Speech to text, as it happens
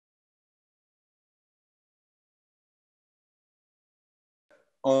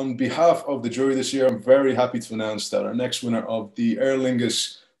on behalf of the jury this year, I'm very happy to announce that our next winner of the Aer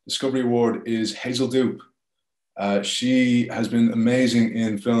Lingus Discovery Award is Hazel Doupe. She has been amazing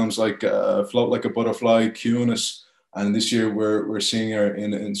in films like Float Like a Butterfly, Cunis, and this year we're seeing her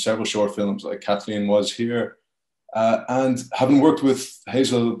in several short films like Kathleen Was Here. And having worked with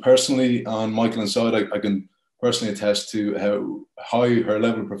Hazel personally on Michael Inside, I can personally attest to how high her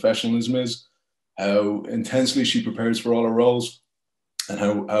level of professionalism is, how intensely she prepares for all her roles, and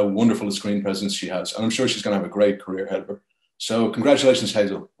how wonderful a screen presence she has. And I'm sure she's going to have a great career ahead of her. So congratulations,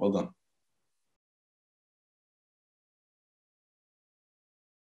 Hazel. Well done.